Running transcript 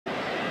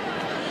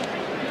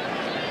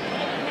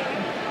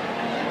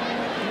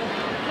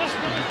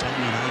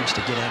thinks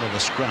to get out of the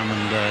scrum,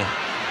 and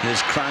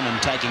here's Cronin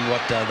taking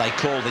what they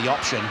call the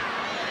option.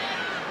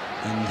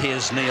 And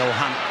here's Neil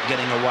Hunt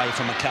getting away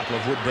from a couple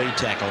of would-be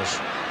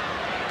tackles.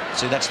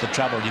 See, that's the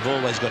trouble. You've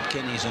always got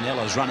Kennys and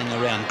Ellas running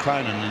around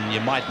Cronin, and you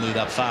might move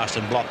up fast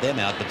and block them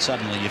out, but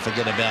suddenly you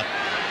forget about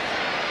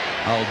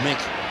old Mick,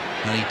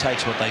 and he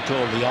takes what they call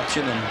the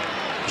option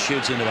and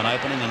shoots into an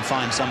opening and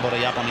finds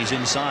somebody up on his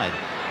inside.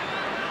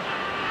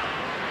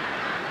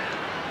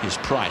 Here's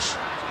Price.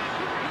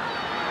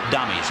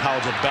 Dummies,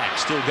 holds it back,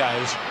 still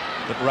goes,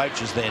 but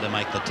Roach is there to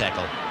make the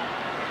tackle.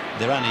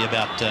 They're only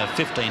about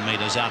 15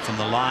 metres out from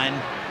the line,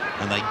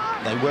 and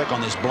they work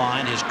on this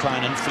blind. Here's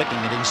Cronin flicking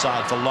it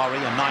inside for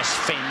Laurie, a nice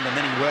fend, and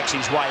then he works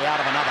his way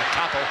out of another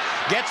couple,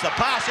 gets the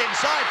pass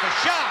inside for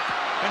Sharp,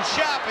 and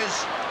Sharp is,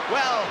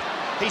 well,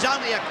 he's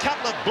only a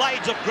couple of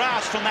blades of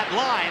grass from that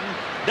line.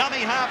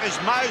 Dummy half is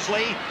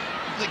Mosley,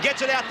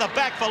 gets it out the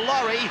back for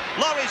Laurie.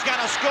 Laurie's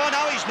going to score.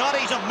 No, he's not.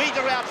 He's a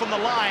metre out from the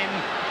line.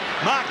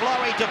 Mark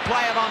Laurie to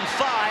play it on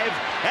 5.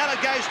 Out it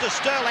goes to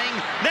Sterling.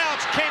 Now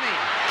it's Kenny.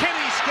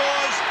 Kenny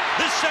scores.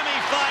 This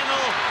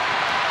semi-final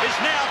is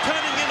now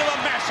turning into a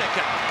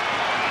massacre.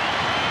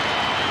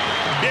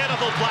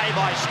 Beautiful play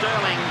by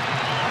Sterling.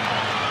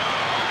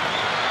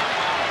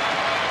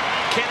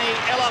 Kenny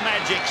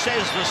Ella-Magic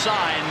says the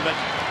sign, but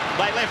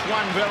they left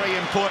one very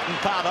important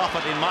part off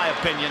it, in my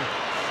opinion.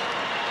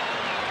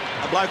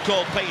 A bloke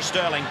called P.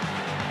 Sterling.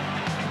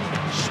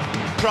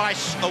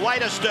 Price away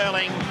to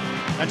Sterling,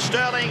 and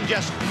Sterling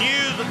just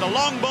knew that the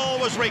long ball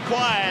was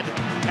required,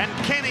 and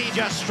Kenny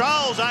just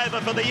strolls over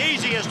for the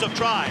easiest of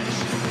tries.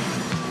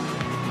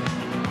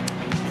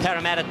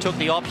 Parramatta took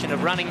the option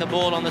of running the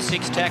ball on the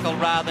 6th tackle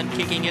rather than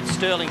kicking it.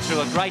 Sterling threw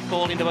a great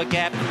ball into a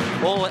gap.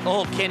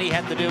 All Kenny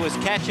had to do was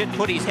catch it,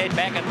 put his head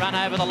back and run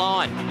over the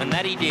line, and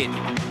that he did.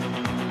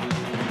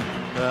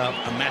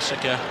 A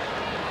massacre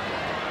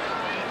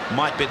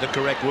might be the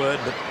correct word,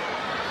 but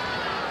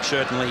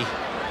certainly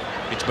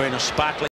it's been a sparkling